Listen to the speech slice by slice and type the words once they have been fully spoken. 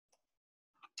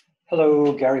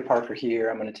Hello, Gary Parker here.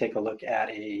 I'm going to take a look at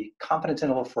a confidence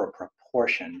interval for a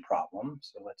proportion problem.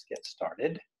 So let's get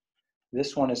started.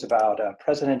 This one is about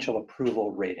presidential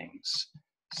approval ratings.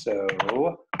 So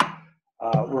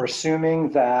we're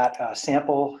assuming that a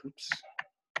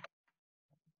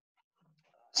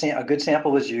good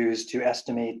sample is used to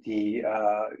estimate the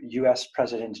US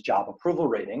president's job approval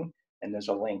rating. And there's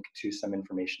a link to some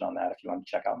information on that if you want to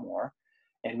check out more.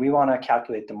 And we want to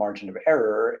calculate the margin of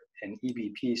error, and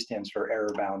EBP stands for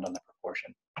error bound on the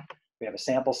proportion. We have a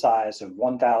sample size of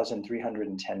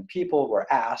 1,310 people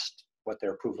were asked what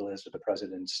their approval is of the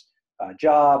president's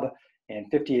job, and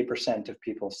 58% of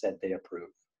people said they approve.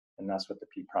 And that's what the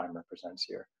P prime represents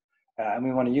here. And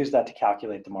we want to use that to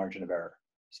calculate the margin of error.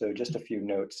 So just a few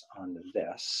notes on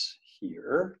this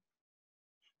here.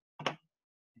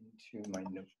 Into my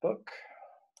notebook,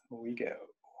 here we go.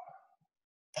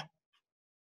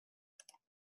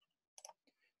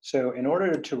 So in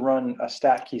order to run a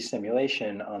StatKey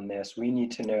simulation on this, we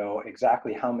need to know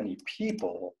exactly how many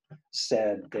people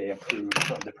said they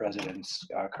approved of the president's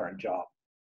current job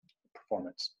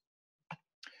performance.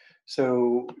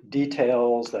 So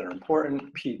details that are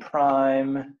important: P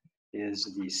prime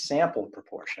is the sample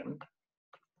proportion.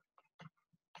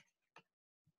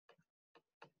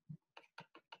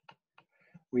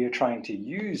 We are trying to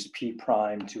use P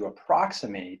prime to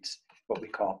approximate what we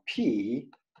call P,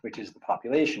 which is the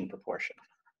population proportion.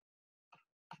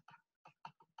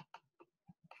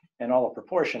 And all a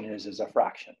proportion is a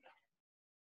fraction.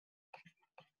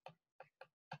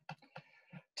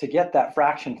 To get that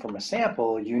fraction from a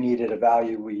sample, you needed a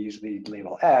value we usually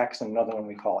label X, and another one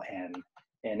we call N.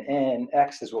 And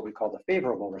X is what we call the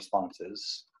favorable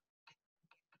responses,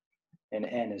 and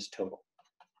N is total.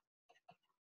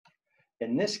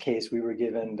 In this case, we were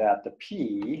given that the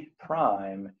P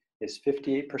prime is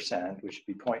 58%, which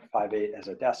would be 0.58 as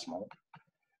a decimal.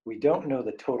 We don't know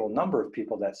the total number of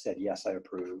people that said, yes, I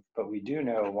approve, but we do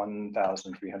know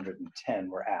 1,310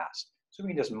 were asked. So we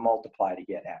can just multiply to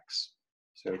get X.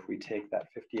 So if we take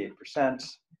that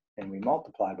 58% and we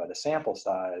multiply by the sample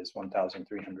size,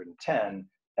 1,310,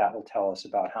 that will tell us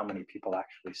about how many people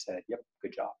actually said, yep,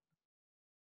 good job.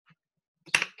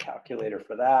 So calculator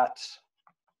for that.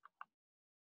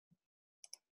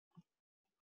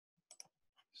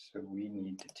 So we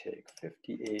need to take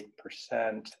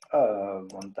 58%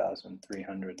 of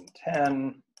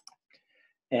 1,310.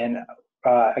 And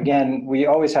again, we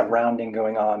always have rounding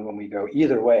going on when we go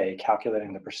either way,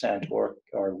 calculating the percent or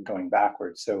going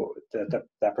backwards. So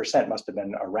that percent must have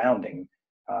been a rounding.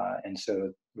 And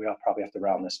so we'll probably have to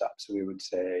round this up. So we would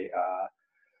say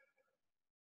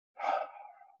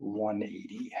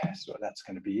 180. So that's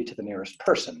going to be to the nearest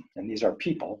person. And these are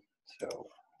people. So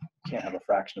you can't have a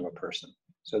fraction of a person.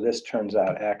 So this turns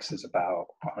out X is about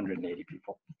 180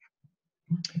 people.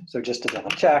 So just to double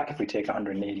check, if we take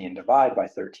 180 and divide by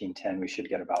 1310, we should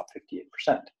get about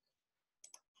 58%.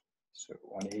 So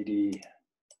 180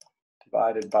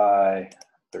 divided by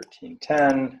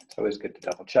 1310, it's always good to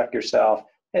double check yourself.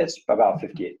 It's about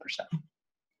 58%.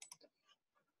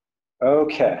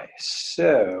 Okay,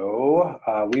 so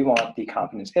we want the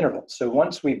confidence interval. So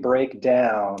once we break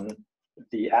down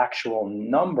the actual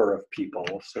number of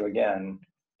people, so again,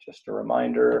 just a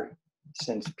reminder,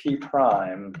 since P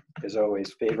prime is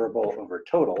always favorable over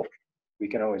total, we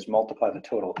can always multiply the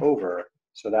total over.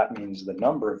 So that means the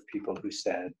number of people who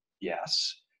said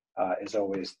yes is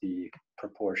always the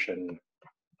proportion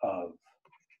of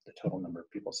the total number of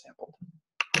people sampled.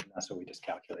 And that's what we just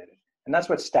calculated. And that's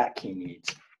what StatKey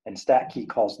needs. And StatKey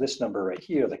calls this number right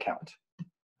here the count.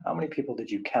 How many people did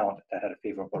you count that had a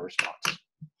favorable response?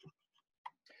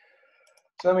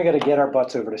 So then we got to get our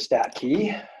butts over to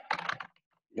StatKey.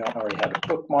 You don't already have it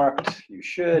bookmarked, you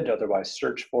should, otherwise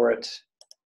search for it.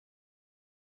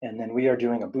 And then we are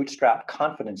doing a Bootstrap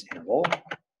confidence interval,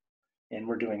 and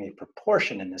we're doing a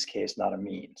proportion in this case, not a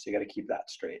mean. So you got to keep that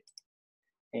straight.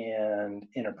 And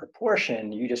in a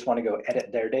proportion, you just want to go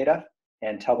edit their data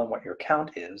and tell them what your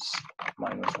count is.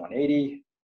 Mine was 180,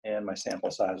 and my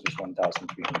sample size was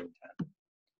 1,310.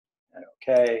 And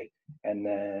okay, and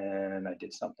then I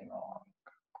did something wrong.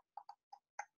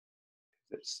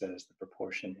 It says the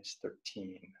proportion is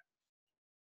 13.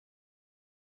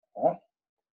 Oh.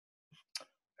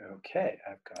 Okay,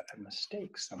 I've got a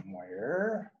mistake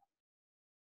somewhere.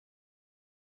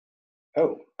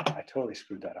 Oh, I totally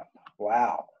screwed that up.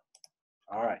 Wow.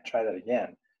 All right, try that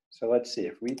again. So let's see,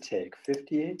 if we take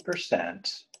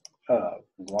 58% of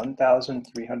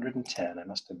 1,310, I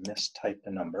must have mistyped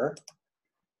the number,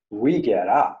 we get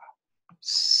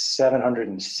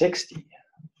 760.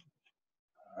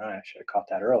 All right, I should have caught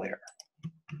that earlier.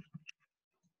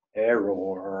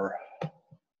 Error.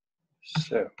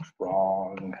 So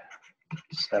wrong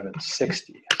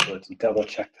 760. So let's double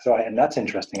check. So and that's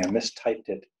interesting. I mistyped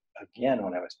it again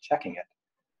when I was checking it.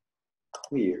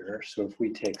 Clear. So if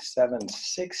we take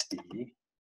 760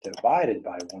 divided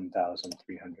by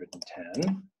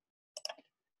 1,310,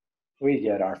 we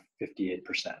get our 58%.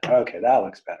 Okay, that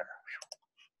looks better.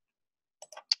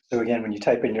 So again, when you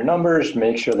type in your numbers,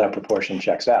 make sure that proportion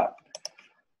checks out.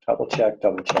 Double check,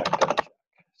 double check, double check.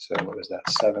 So what was that,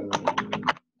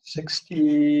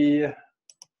 760?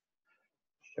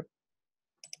 Yep.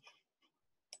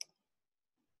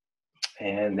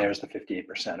 And there's the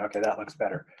 58%. Okay, that looks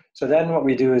better. So then what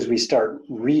we do is we start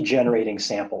regenerating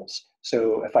samples.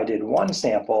 So if I did one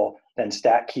sample, then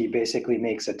StatKey basically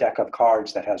makes a deck of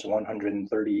cards that has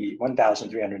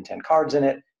 1,310 cards in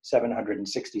it.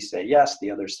 760 say yes, the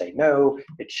others say no.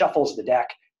 It shuffles the deck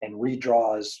and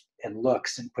redraws and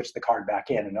looks and puts the card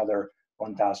back in another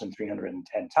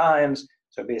 1,310 times.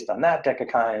 So based on that deck of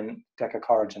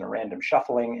cards and a random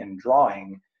shuffling and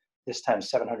drawing, this time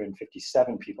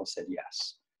 757 people said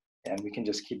yes. And we can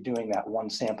just keep doing that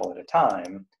one sample at a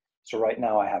time. So right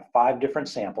now I have 5 different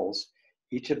samples.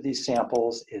 Each of these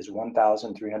samples is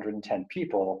 1,310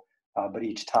 people, but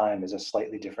each time is a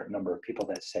slightly different number of people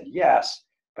that said yes.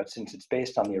 But since it's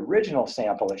based on the original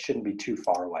sample, it shouldn't be too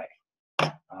far away.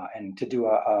 And to do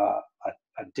a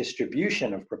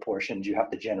distribution of proportions, you have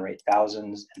to generate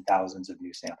thousands and thousands of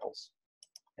new samples.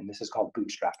 And this is called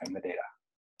bootstrapping the data.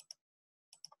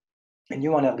 And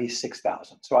you want at least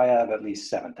 6,000. So I have at least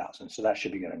 7,000. So that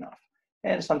should be good enough.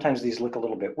 And sometimes these look a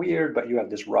little bit weird, but you have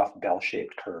this rough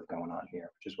bell-shaped curve going on here,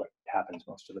 which is what happens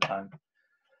most of the time.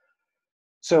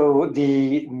 So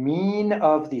the mean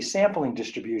of the sampling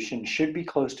distribution should be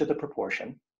close to the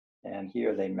proportion. And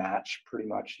here they match pretty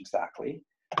much exactly.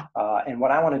 And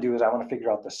what I want to do is I want to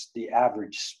figure out the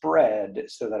average spread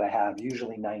so that I have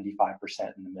usually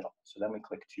 95% in the middle. So then we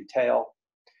click to tail.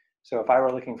 So if I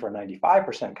were looking for a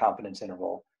 95% confidence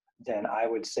interval, then I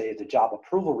would say the job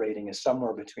approval rating is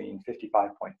somewhere between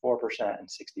 55.4% and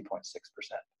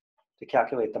 60.6%. To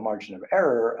calculate the margin of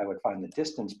error, I would find the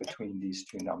distance between these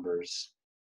two numbers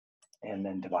and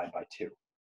then divide by 2.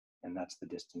 And that's the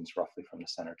distance roughly from the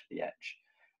center to the edge.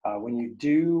 When you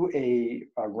do a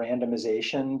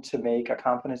randomization to make a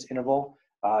confidence interval,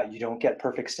 you don't get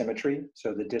perfect symmetry.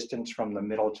 So the distance from the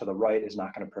middle to the right is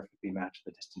not going to perfectly match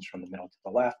the distance from the middle to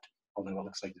the left, although it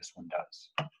looks like this one does.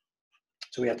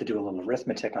 So we have to do a little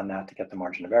arithmetic on that to get the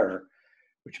margin of error,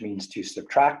 which means to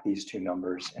subtract these two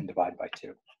numbers and divide by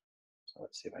 2. So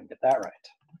let's see if I can get that right.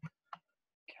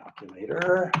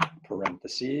 Calculator,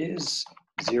 parentheses,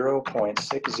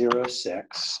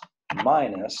 0.606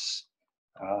 minus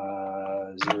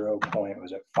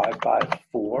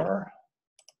 0.554.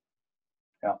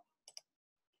 Yeah.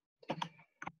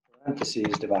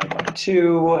 Parentheses divide by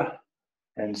 2.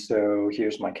 And so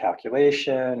here's my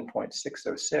calculation,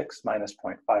 0.606 minus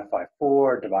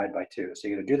 0.554, divide by 2. So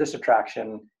you're going to do the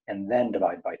subtraction and then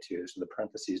divide by 2. So the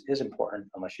parentheses is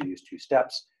important unless you use 2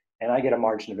 steps. And I get a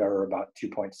margin of error about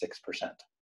 2.6%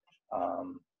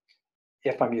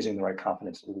 if I'm using the right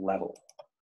confidence level.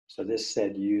 So this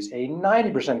said use a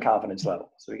 90% confidence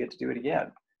level. So we get to do it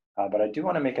again. But I do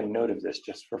want to make a note of this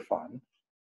just for fun.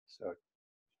 So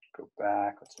go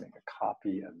back, let's make a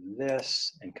copy of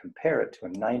this and compare it to a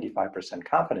 95%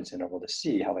 confidence interval to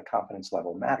see how the confidence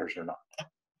level matters or not.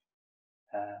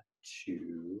 Add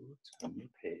to, let's go to a new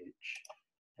page,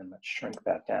 and let's shrink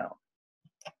that down.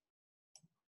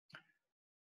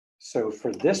 So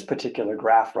for this particular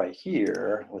graph right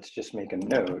here, let's just make a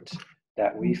note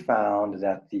that we found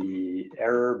that the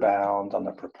error bound on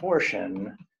the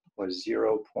proportion was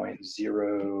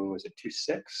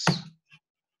 0.026?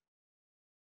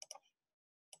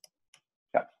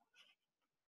 Yeah.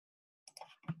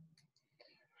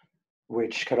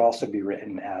 Which could also be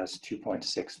written as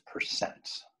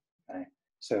 2.6%. Okay?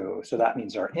 So that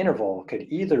means our interval could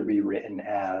either be written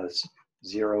as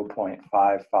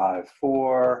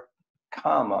 0.554,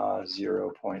 comma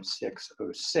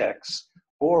 0.606,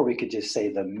 or we could just say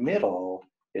the middle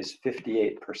is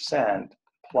 58%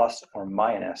 plus or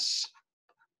minus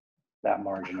that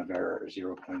margin of error,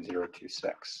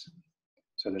 0.026.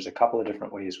 So there's a couple of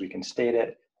different ways we can state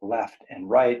it: left and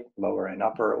right, lower and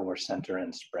upper, or center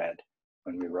and spread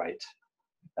when we write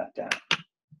that down.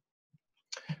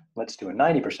 Let's do a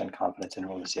 90% confidence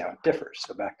interval to see how it differs.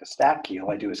 So back to StatKey,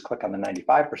 all I do is click on the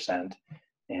 95%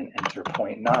 and enter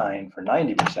 0.9 for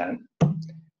 90%,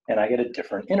 and I get a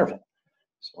different interval.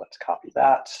 So let's copy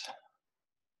that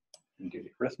and do the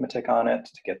arithmetic on it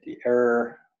to get the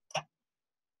error.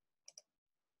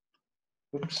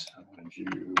 Oops, I want to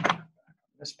do back on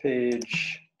this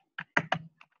page.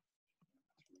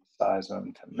 size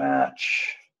them to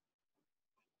match.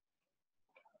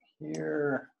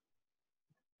 Here,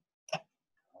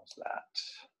 how's that?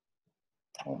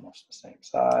 Almost the same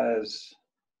size,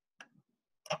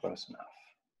 close enough.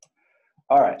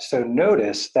 All right, so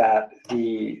notice that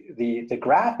the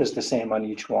graph is the same on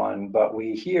each one, but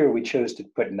we chose to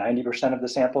put 90% of the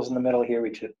samples in the middle. Here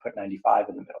we should put 95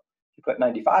 in the middle. If you put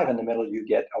 95 in the middle, you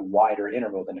get a wider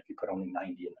interval than if you put only 90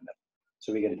 in the middle.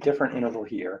 So we get a different interval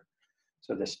here.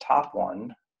 So this top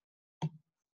one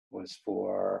was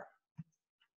for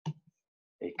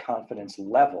a confidence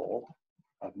level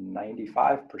of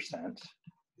 95%.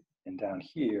 And down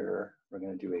here, we're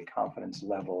going to do a confidence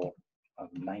level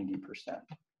of 90%.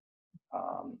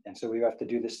 And so we have to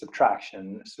do this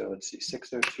subtraction. So let's see,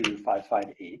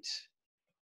 602,558.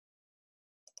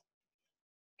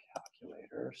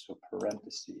 Calculator, so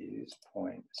parentheses,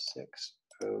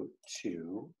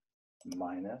 0.602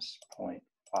 minus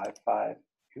 0.55,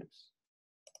 oops,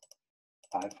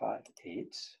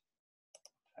 558.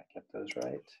 I get those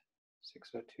right?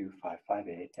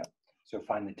 602,558, yep. So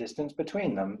find the distance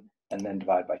between them and then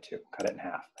divide by 2, cut it in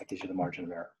half. That gives you the margin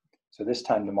of error. So this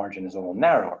time the margin is a little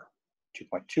narrower,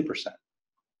 2.2%.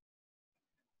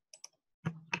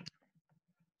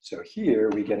 So here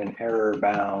we get an error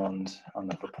bound on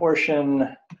the proportion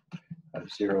of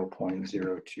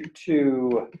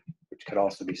 0.022, which could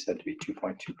also be said to be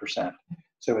 2.2%.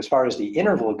 So as far as the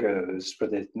interval goes, for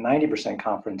the 90%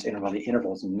 confidence interval, the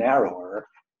interval is narrower.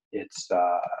 It's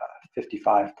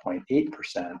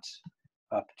 55.8%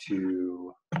 up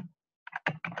to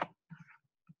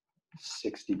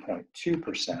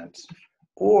 60.2%,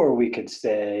 or we could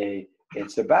say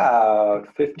it's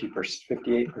about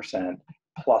 58%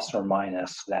 plus or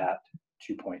minus that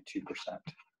 2.2%.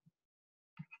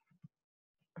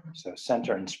 So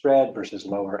center and spread versus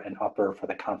lower and upper for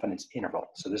the confidence interval.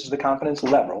 So this is the confidence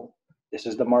level, this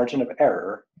is the margin of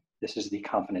error, this is the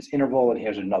confidence interval, and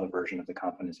here's another version of the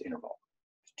confidence interval.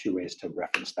 Two ways to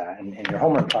reference that, and your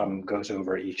homework problem goes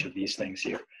over each of these things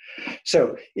here.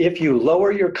 So if you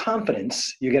lower your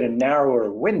confidence, you get a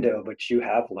narrower window, but you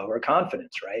have lower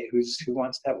confidence, right? Who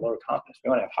wants to have lower confidence? We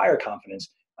want to have higher confidence.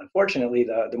 Unfortunately,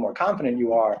 the more confident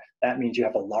you are, that means you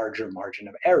have a larger margin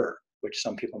of error, which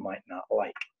some people might not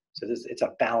like. So it's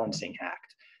a balancing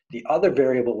act. The other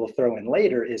variable we'll throw in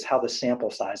later is how the sample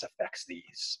size affects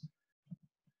these.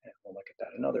 And we'll look at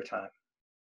that another time.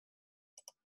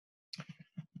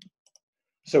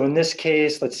 So in this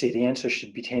case, let's see, the answer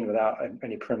should be obtained without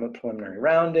any preliminary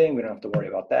rounding. We don't have to worry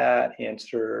about that.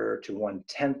 Answer to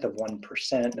 1/10 of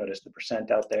 1%. Notice the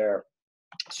percent out there.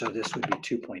 So this would be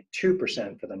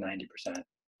 2.2% for the 90%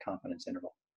 confidence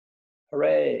interval.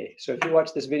 Hooray. So if you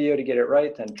watch this video to get it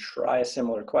right, then try a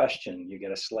similar question. You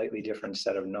get a slightly different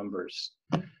set of numbers.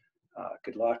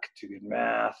 Good luck to good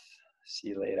math. See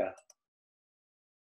you later.